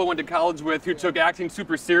people I went to college with who took acting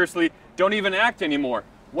super seriously don't even act anymore.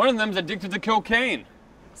 One of them's addicted to cocaine.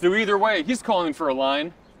 So either way, he's calling for a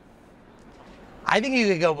line. I think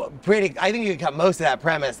you could cut most of that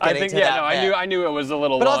premise getting to that bit. I knew it was a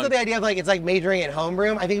little But long. also the idea of like, it's like majoring in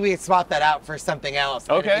homeroom, I think we could swap that out for something else.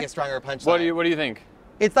 Okay. And be a stronger punchline. What do you think?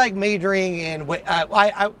 It's like majoring in, in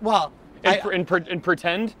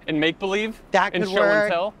pretend, in make-believe, that could in show work,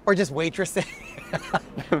 and tell? or just waitressing,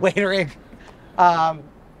 waitering.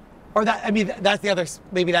 Or that, I mean, that's the other,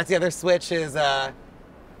 maybe that's the other switch is, I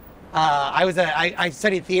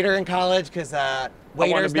studied theater in college because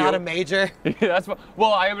waiter's not a major. Yeah, that's what,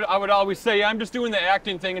 well, I would always say, I'm just doing the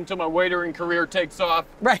acting thing until my waitering career takes off.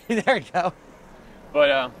 Right, there you go.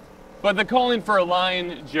 But the calling for a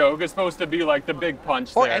line joke is supposed to be like the big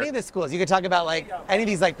punch Or there. any of the schools. You could talk about like any of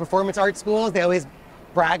these like performance art schools. They always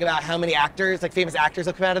brag about how many actors, like famous actors,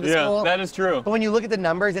 will come out of the school. Yeah, that is true. But when you look at the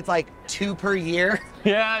numbers, it's like 2 per year.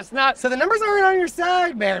 Yeah, it's not. So the numbers aren't on your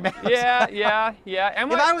side, Marymount. Yeah.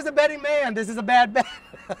 And if I was a betting man, this is a bad bet.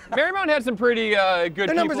 Marymount had some pretty good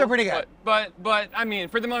Their numbers are pretty good. But I mean,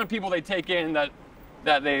 for the amount of people they take in that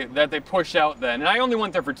they push out then, and I only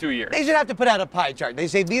went there for 2 years. They should have to put out a pie chart. They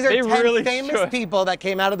say these are 10 really famous people that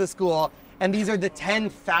came out of the school, and these are the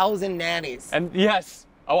 10,000 nannies. And yes,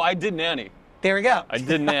 I did nanny. There we go. I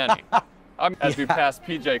did nanny. As we passed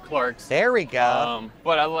PJ Clark's. There we go.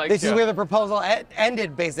 But I like. This is where the proposal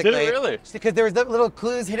ended, basically. Did it really? Because there was little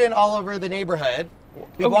clues hidden all over the neighborhood.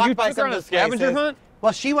 We walked by took some her on of a those scavenger places. hunt?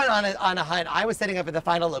 Well, she went on a hunt. I was setting up at the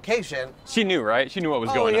final location. She knew, right? She knew what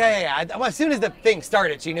was going on. Yeah. Well, as soon as the thing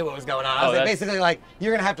started, she knew what was going on. I was like, basically like,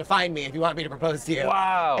 you're gonna have to find me if you want me to propose to you.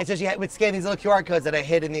 Wow. And so she would scan these little QR codes that I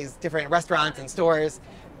hid in these different restaurants and stores.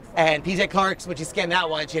 And PJ Clark's, when she scanned that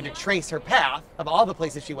one, she had to trace her path of all the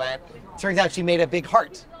places she went. Turns out she made a big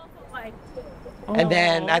heart. And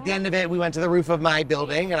then at the end of it, we went to the roof of my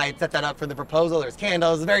building, and I set that up for the proposal. There was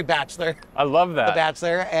candles. It was very Bachelor. I love that. The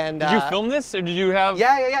Bachelor. And did you film this, or did you have?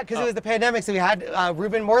 Yeah. Because it was the pandemic, so we had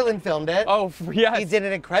Ruben Moreland filmed it. Oh, yes. He did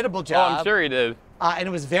an incredible job. Oh, I'm sure he did. And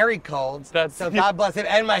it was very cold. So God bless him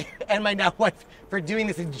and my now wife for doing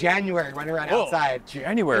this in January, running around outside.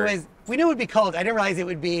 January. We knew it would be cold. I didn't realize it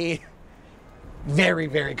would be very,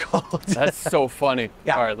 very cold. That's so funny.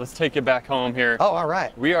 Yeah. All right, let's take you back home here. Oh, all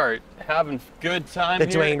right. We are having good time the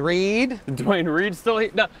here. Dwayne Reed. The Dwayne Reed still here.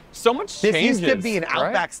 No, so much changes. This used to be an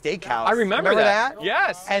Outback Steakhouse. I remember that.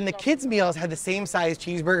 Yes. And the kids' meals had the same size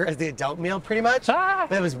cheeseburger as the adult meal, pretty much.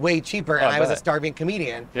 But it was way cheaper, and I was a starving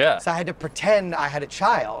comedian. Yeah. So I had to pretend I had a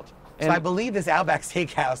child. So I believe this Outback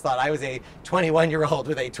Steakhouse thought I was a 21-year-old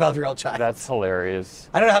with a 12-year-old child. That's hilarious.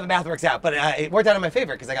 I don't know how the math works out, but it worked out in my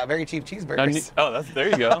favor because I got very cheap cheeseburgers. There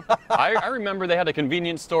you go. I remember they had a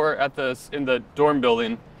convenience store in the dorm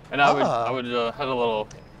building, and I would had a little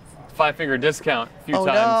 5-finger discount a few times.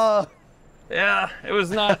 No. Yeah, it was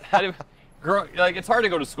not. Like, it's hard to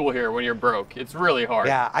go to school here when you're broke. It's really hard.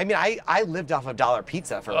 Yeah, I mean, I lived off of $1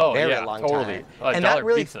 pizza for a very long time. And that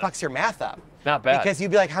really fucks your math up. Not bad. Because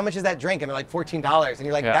you'd be like, how much is that drink? And they're like, $14. And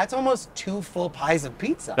you're like, that's almost 2 full pies of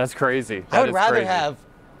pizza. That's crazy. I would rather have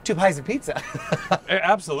 2 pies of pizza.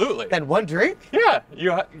 Absolutely. Than 1 drink? Yeah.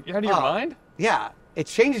 You out of your mind? Yeah. It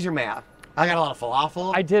changes your math. I got a lot of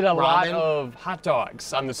falafel. I did a lot of hot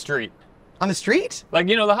dogs on the street. On the street? Like,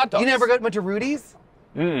 the hot dogs. You never went to Rudy's?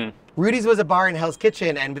 Rudy's was a bar in Hell's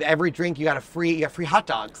Kitchen, and with every drink you got free hot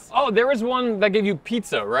dogs. Oh, there was one that gave you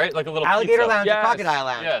pizza, right? Like a little Alligator pizza. Lounge, Yes. Crocodile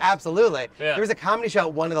Lounge. Yes. Absolutely. Yeah. There was a comedy show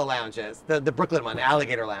at one of the lounges, the Brooklyn one,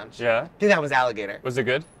 Alligator Lounge. Yeah. I think that was Alligator. Was it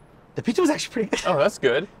good? The pizza was actually pretty good. Oh, that's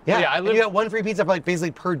good. Yeah. You got 1 free pizza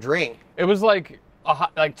basically per drink. It was like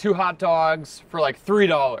 2 hot dogs for like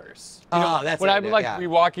 $3. That's when I would be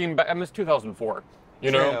walking back. I mean, it's 2004.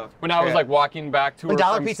 When I was like walking back to when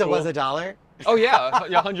dollar pizza was $1. Oh yeah,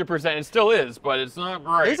 100%. It still is, but it's not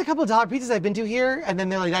great. There's a couple of $1 pizzas I've been to here, and then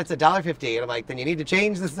they're like, that's $1.50, and I'm like, then you need to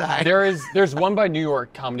change the sign. There's one by New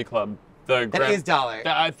York Comedy Club. That is $1.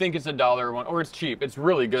 I think it's $1 one, or it's cheap. It's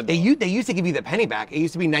really good. They used to give you the penny back. It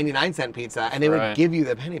used to be 99-cent pizza, and they would give you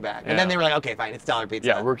the penny back. And then they were like, okay, fine, it's $1 pizza.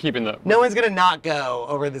 Yeah, we're keeping the. No one's gonna not go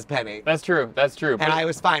over this penny. That's true. That's true. And I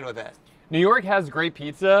was fine with it. New York has great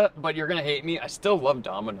pizza, but you're gonna hate me. I still love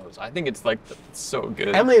Domino's. I think it's it's so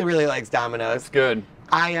good. Emily really likes Domino's. It's good.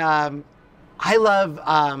 I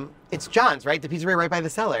love it's John's, right? The pizzeria right by the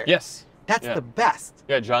cellar. Yes. That's the best.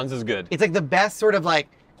 Yeah, John's is good. It's like the best sort of like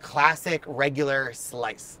classic regular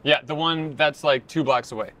slice. Yeah, the one that's like 2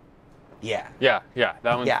 blocks away. Yeah. Yeah.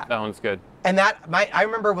 That one's good. And I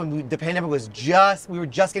remember when the pandemic was we were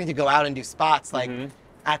just getting to go out and do spots like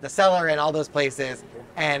at the cellar and all those places.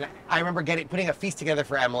 And I remember putting a feast together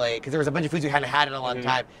for Emily because there was a bunch of foods we hadn't had in a long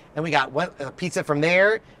time. And we got a pizza from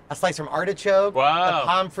there, a slice from Artichoke, the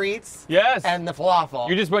pommes frites, and the falafel.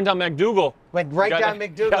 You just went down McDougal. Went right down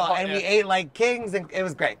McDougal, and we ate like kings, and it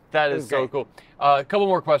was great. That is so cool. A couple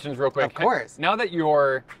more questions real quick. Of course. Now that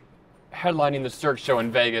you're headlining the Cirque show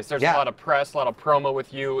in Vegas, there's a lot of press, a lot of promo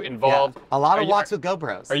with you involved. Yeah. A lot of walks with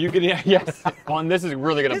GoPros. Are you getting, yes. Well, and this is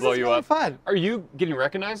really going to blow you up. This is really fun. Are you getting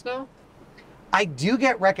recognized now? I do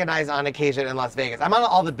get recognized on occasion in Las Vegas. I'm on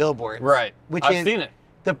all the billboards. Right. I've seen it.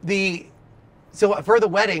 So for the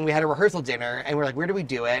wedding, we had a rehearsal dinner, and we're like, where do we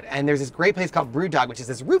do it? And there's this great place called Brewdog, which is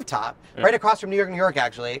this rooftop right across from New York,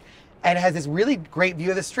 actually. And it has this really great view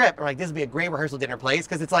of the Strip. And we're like, this would be a great rehearsal dinner place,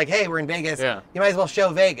 because it's like, hey, we're in Vegas. Yeah. You might as well show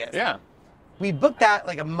Vegas. Yeah. We booked that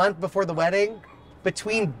like a month before the wedding.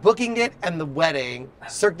 Between booking it and the wedding,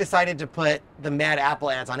 Cirque decided to put the Mad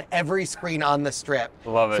Apple ads on every screen on the Strip.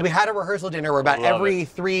 Love it. So we had a rehearsal dinner where about every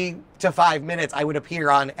 3 to 5 minutes I would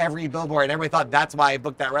appear on every billboard, and everybody thought that's why I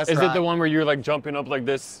booked that restaurant. Is it the one where you're like jumping up like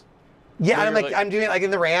this? Yeah, and I'm doing it like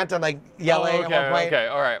in the rant, I'm like yelling at one point. Okay,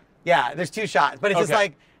 all right. Yeah, there's 2 shots, but it's just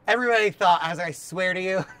like, everybody thought, I was like, I swear to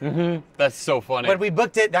you. That's so funny. When we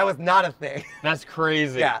booked it, that was not a thing. That's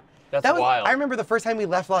crazy. Yeah. That's wild. I remember the first time we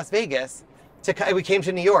left Las Vegas, we came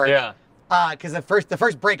to New York. Yeah. Because the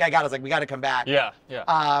first break I got, I was like, we got to come back. Yeah,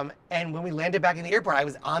 yeah. And when we landed back in the airport, I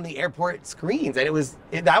was on the airport screens, and that was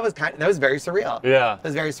very surreal. Yeah. It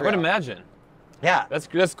was very surreal. I would imagine. Yeah.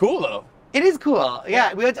 That's cool though. It is cool.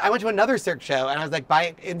 Yeah. I went to another Cirque show, and I was like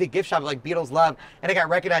buying in the gift shop like Beatles Love, and I got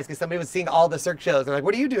recognized because somebody was seeing all the Cirque shows. They're like,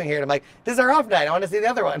 what are you doing here? And I'm like, this is our off night. I want to see the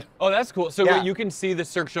other one. Oh, that's cool. So wait, you can see the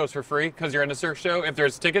Cirque shows for free because you're in a Cirque show if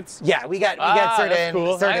there's tickets? Yeah, we got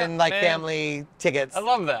certain family tickets. I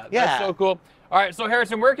love that. Yeah. That's so cool. All right, so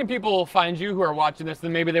Harrison, where can people find you who are watching this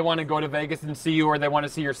and maybe they want to go to Vegas and see you, or they want to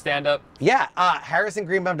see your stand-up? Yeah,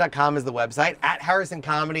 HarrisonGreenbaum.com is the website. At Harrison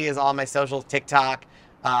Comedy is all my socials, TikTok,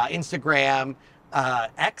 Instagram,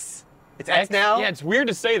 X. It's X now. Yeah, it's weird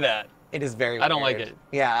to say that. It is very weird. I don't like it.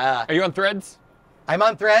 Yeah. Are you on Threads? I'm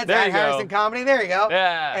on Threads there at Harrison Comedy. There you go.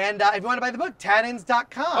 Yeah. And if you want to buy the book,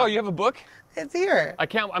 tannins.com. Oh, you have a book? It's here.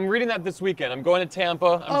 I'm reading that this weekend. I'm going to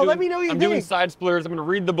Tampa. Let me know what you think. I'm doing side splurs. I'm going to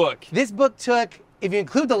read the book. This book took, if you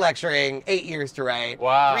include the lecturing, 8 years to write.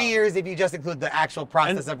 Wow. 3 years if you just include the actual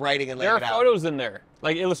process of writing and laying it out. There are photos in there,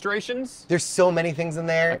 like illustrations. There's so many things in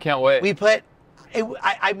there. I can't wait.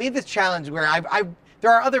 I made this challenge where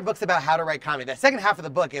there are other books about how to write comedy. The second half of the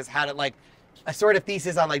book is how to, like, a sort of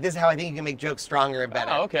thesis on, like, this is how I think you can make jokes stronger and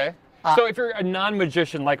better. Oh, okay. So if you're a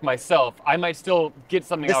non-magician like myself, I might still get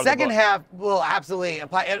something out of the book. The second half will absolutely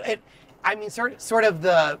apply. I mean, sort of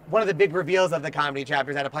one of the big reveals of the comedy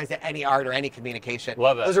chapters that applies to any art or any communication.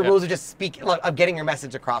 Love that. Those are rules of just of getting your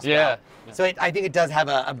message across. Yeah. Well. So I think it does have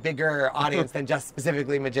a bigger audience than just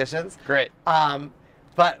specifically magicians. Great.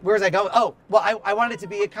 But where was I going? Oh, well, I wanted it to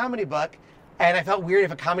be a comedy book, and I felt weird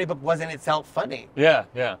if a comedy book wasn't itself funny. Yeah,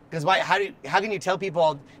 yeah. Because how can you tell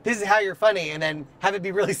people this is how you're funny and then have it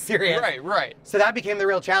be really serious? Right, right. So that became the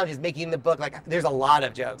real challenge, is making the book, like, there's a lot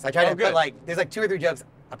of jokes. I tried to put there's like 2 or 3 jokes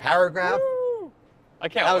a paragraph. Woo! I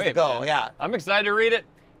can't wait. That was the goal, man. yeah. I'm excited to read it.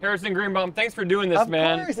 Harrison Greenbaum, thanks for doing this,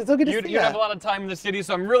 man. Of course, it's so good to see you. You have a lot of time in the city,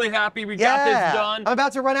 so I'm really happy we got this done. I'm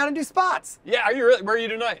about to run out and do spots. Yeah, are you really? Where are you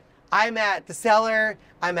tonight? I'm at The Cellar.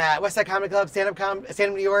 I'm at West Side Comedy Club, Stand Up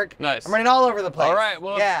New York. Nice. I'm running all over the place. All right,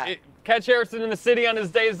 well, catch Harrison in the city on his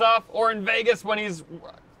days off, or in Vegas when he's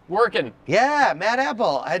working. Yeah, Mad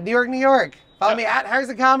Apple at New York. Follow me at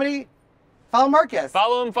Harrison Comedy. Follow Marcus.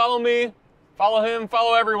 Follow him, follow me, follow him,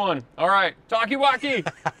 follow everyone. All right, talkie-walkie.